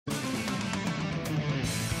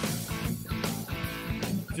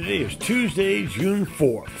Today is Tuesday, June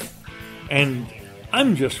 4th, and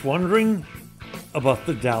I'm just wondering about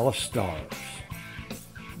the Dallas Stars.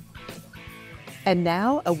 And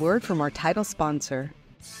now, a word from our title sponsor.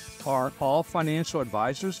 Are all financial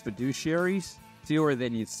advisors fiduciaries? Fewer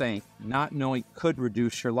than you think. Not knowing could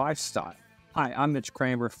reduce your lifestyle. Hi, I'm Mitch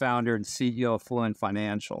Kramer, founder and CEO of Fluent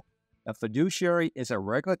Financial. A fiduciary is a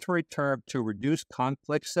regulatory term to reduce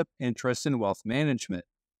conflicts of interest in wealth management.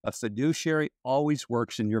 A fiduciary always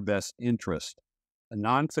works in your best interest. A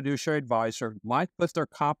non-fiduciary advisor might put their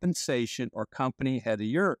compensation or company ahead of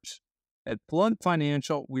yours. At Fluent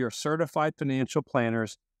Financial, we are certified financial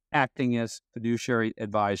planners acting as fiduciary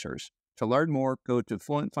advisors. To learn more, go to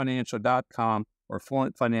fluentfinancial.com or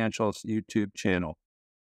Fluent Financial's YouTube channel.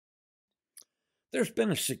 There's been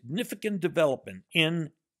a significant development in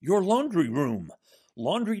your laundry room.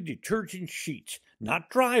 Laundry detergent sheets, not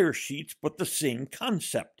dryer sheets, but the same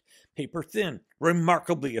concept. Paper thin,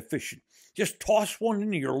 remarkably efficient. Just toss one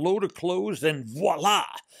into your load of clothes and voila!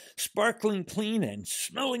 Sparkling clean and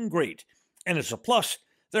smelling great. And as a plus,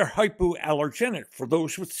 they're hypoallergenic for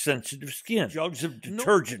those with sensitive skin. Jugs of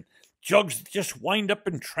detergent. Jugs that just wind up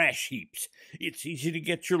in trash heaps. It's easy to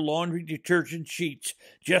get your laundry detergent sheets.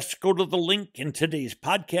 Just go to the link in today's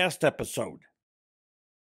podcast episode.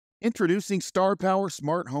 Introducing Star Power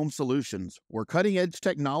Smart Home Solutions, where cutting-edge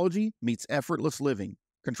technology meets effortless living.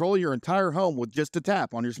 Control your entire home with just a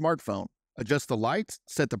tap on your smartphone. Adjust the lights,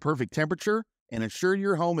 set the perfect temperature, and ensure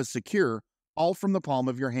your home is secure, all from the palm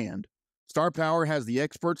of your hand. Star Power has the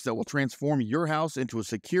experts that will transform your house into a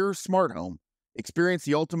secure, smart home. Experience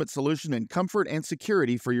the ultimate solution in comfort and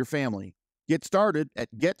security for your family. Get started at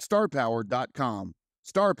GetStarPower.com.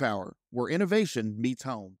 Star Power, where innovation meets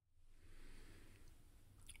home.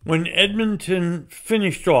 When Edmonton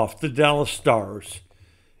finished off the Dallas Stars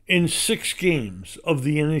in 6 games of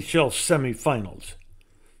the NHL semifinals,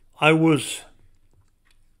 I was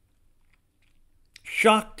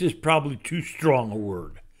shocked is probably too strong a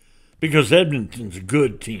word, because Edmonton's a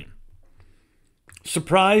good team.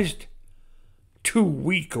 Surprised, too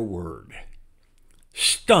weak a word.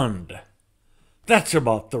 Stunned, that's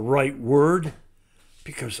about the right word,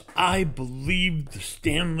 because I believed the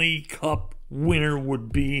Stanley Cup winner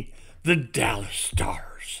would be the Dallas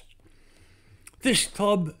Stars. This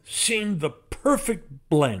club seemed the perfect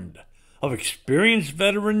blend of experienced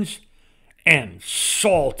veterans and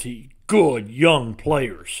salty, good young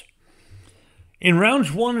players. In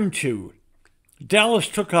rounds 1 and 2, Dallas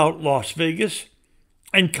took out Las Vegas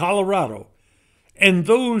and Colorado, and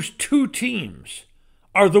those 2 teams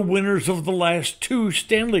are the winners of the last 2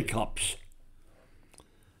 Stanley Cups.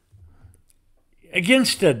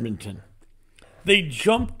 Against Edmonton, they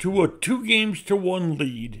jumped to a 2-1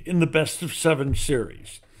 lead in the best-of-7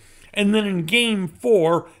 series. And then in Game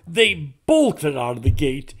 4, they bolted out of the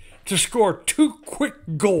gate to score 2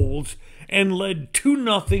 quick goals and led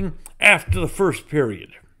 2-0 after the first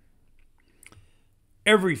period.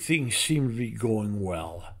 Everything seemed to be going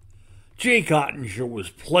well. Jake Oettinger was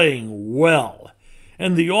playing well,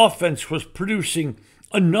 and the offense was producing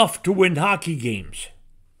enough to win hockey games.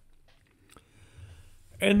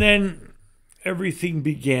 And then everything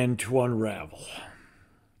began to unravel.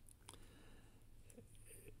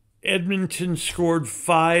 Edmonton scored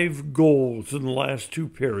 5 goals in the last 2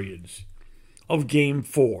 periods of Game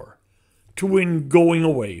 4 to win going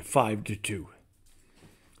away 5-2.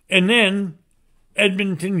 And then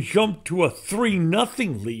Edmonton jumped to a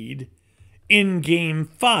 3-0 lead in Game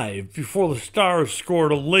 5 before the Stars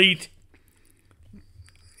scored a late.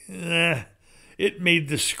 It made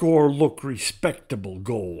the score look respectable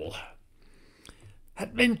goal.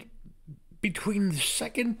 That meant between the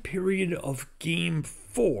second period of Game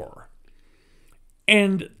 4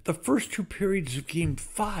 and the first 2 periods of Game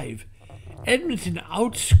 5, Edmonton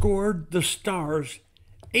outscored the Stars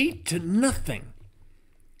 8-0.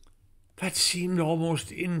 That seemed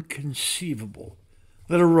almost inconceivable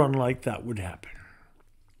that a run like that would happen.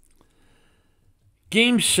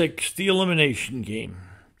 Game 6, the elimination game.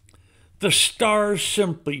 The Stars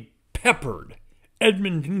simply peppered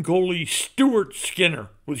Edmonton goalie Stuart Skinner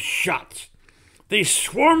with shots. They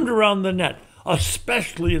swarmed around the net,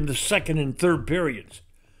 especially in the second and third periods,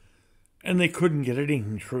 and they couldn't get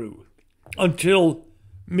anything through until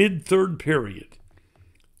mid-third period.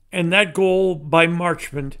 And that goal by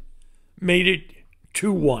Marchment made it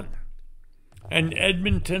 2-1. And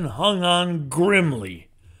Edmonton hung on grimly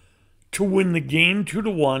to win the game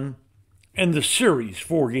 2-1 and the series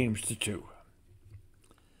 4-2.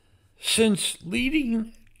 Since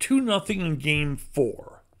leading 2-0 in Game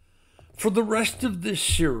 4, for the rest of this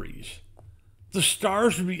series, the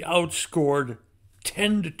Stars would be outscored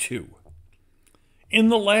 10-2. In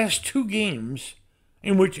the last 2 games,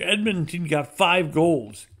 in which Edmonton got 5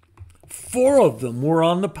 goals, 4 of them were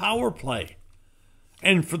on the power play.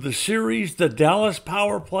 And for the series, the Dallas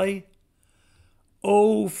power play,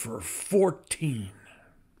 0 for 14.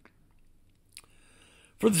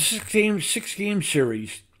 For the 6-game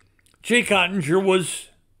series, Jake Ottinger was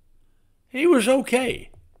okay,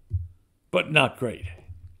 but not great.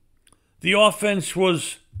 The offense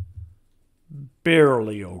was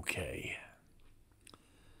barely okay.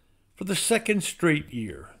 For the second straight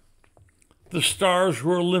year, the Stars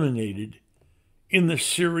were eliminated in the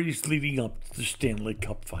series leading up to the Stanley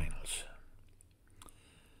Cup Finals.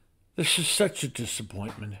 This is such a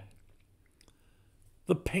disappointment.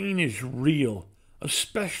 The pain is real,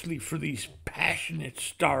 especially for these passionate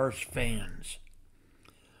Stars fans.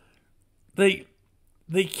 They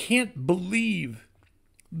can't believe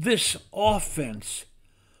this offense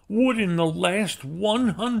would, in the last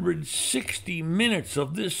 160 minutes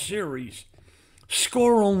of this series,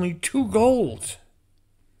 score only 2 goals.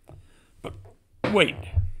 But wait,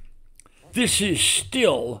 this is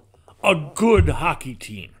still a good hockey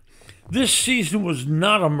team. This season was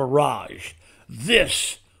not a mirage.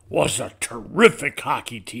 This was a terrific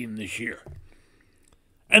hockey team this year.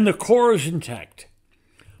 And the core is intact.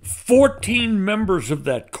 14 members of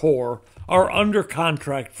that core are under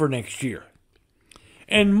contract for next year.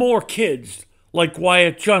 And more kids like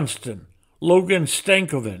Wyatt Johnston, Logan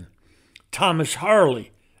Stankoven, Thomas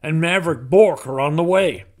Harley, and Maverick Bourque are on the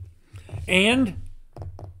way. And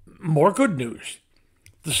more good news.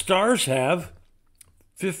 The Stars have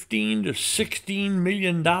 $15 to $16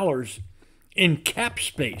 million in cap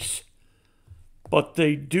space. But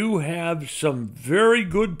they do have some very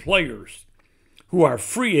good players who are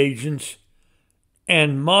free agents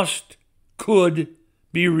and could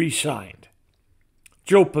be re-signed.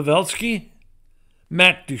 Joe Pavelski,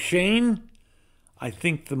 Matt Duchene, I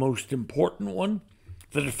think the most important one,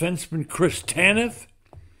 the defenseman Chris Tanev,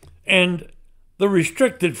 and the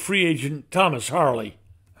restricted free agent Thomas Harley.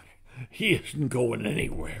 He isn't going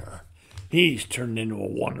anywhere. He's turned into a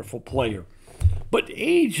wonderful player. But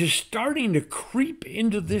age is starting to creep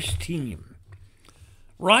into this team.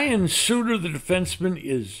 Ryan Suter, the defenseman,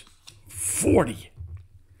 is 40.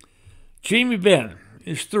 Jamie Benn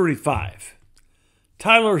is 35.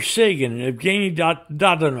 Tyler Seguin and Evgeny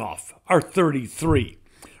Dadonov are 33.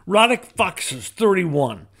 Radek Fox is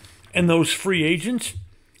 31. And those free agents,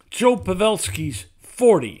 Joe Pavelski's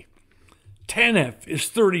 40. Tanev is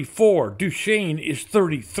 34. Duchene is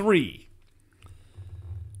 33.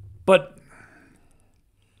 But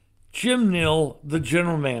Jim Nill, the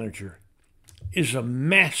general manager, is a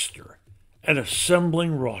master at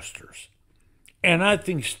assembling rosters. And I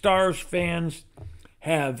think Stars fans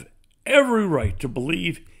have every right to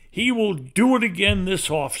believe he will do it again this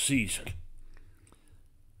offseason.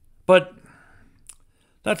 But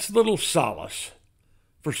that's little solace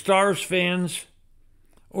for Stars fans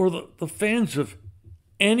or the fans of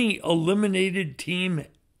any eliminated team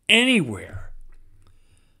anywhere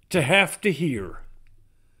to have to hear,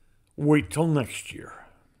 wait till next year.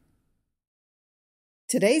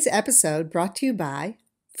 Today's episode brought to you by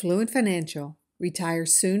Fluent Financial, Retire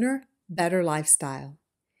Sooner, Better Lifestyle,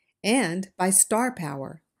 and by Star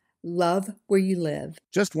Power, Love Where You Live.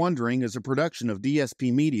 Just Wondering is a production of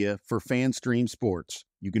DSP Media for FanStream Sports.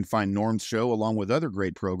 You can find Norm's show along with other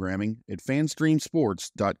great programming at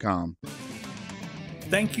fanstreamsports.com.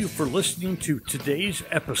 Thank you for listening to today's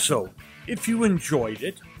episode. If you enjoyed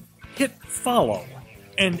it, hit follow.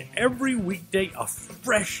 And every weekday, a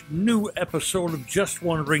fresh new episode of Just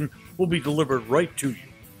Wondering will be delivered right to you.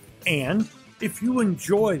 And if you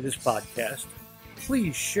enjoy this podcast,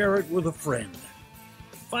 please share it with a friend.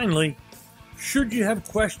 Finally, should you have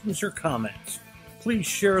questions or comments, please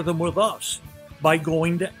share them with us by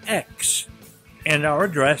going to X and our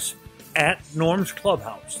address at Norm's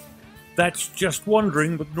Clubhouse. That's Just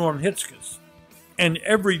Wondering with Norm Hitzges. And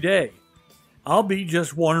every day, I'll be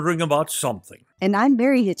just wondering about something. And I'm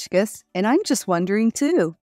Mary Hitchkus, and I'm just wondering too.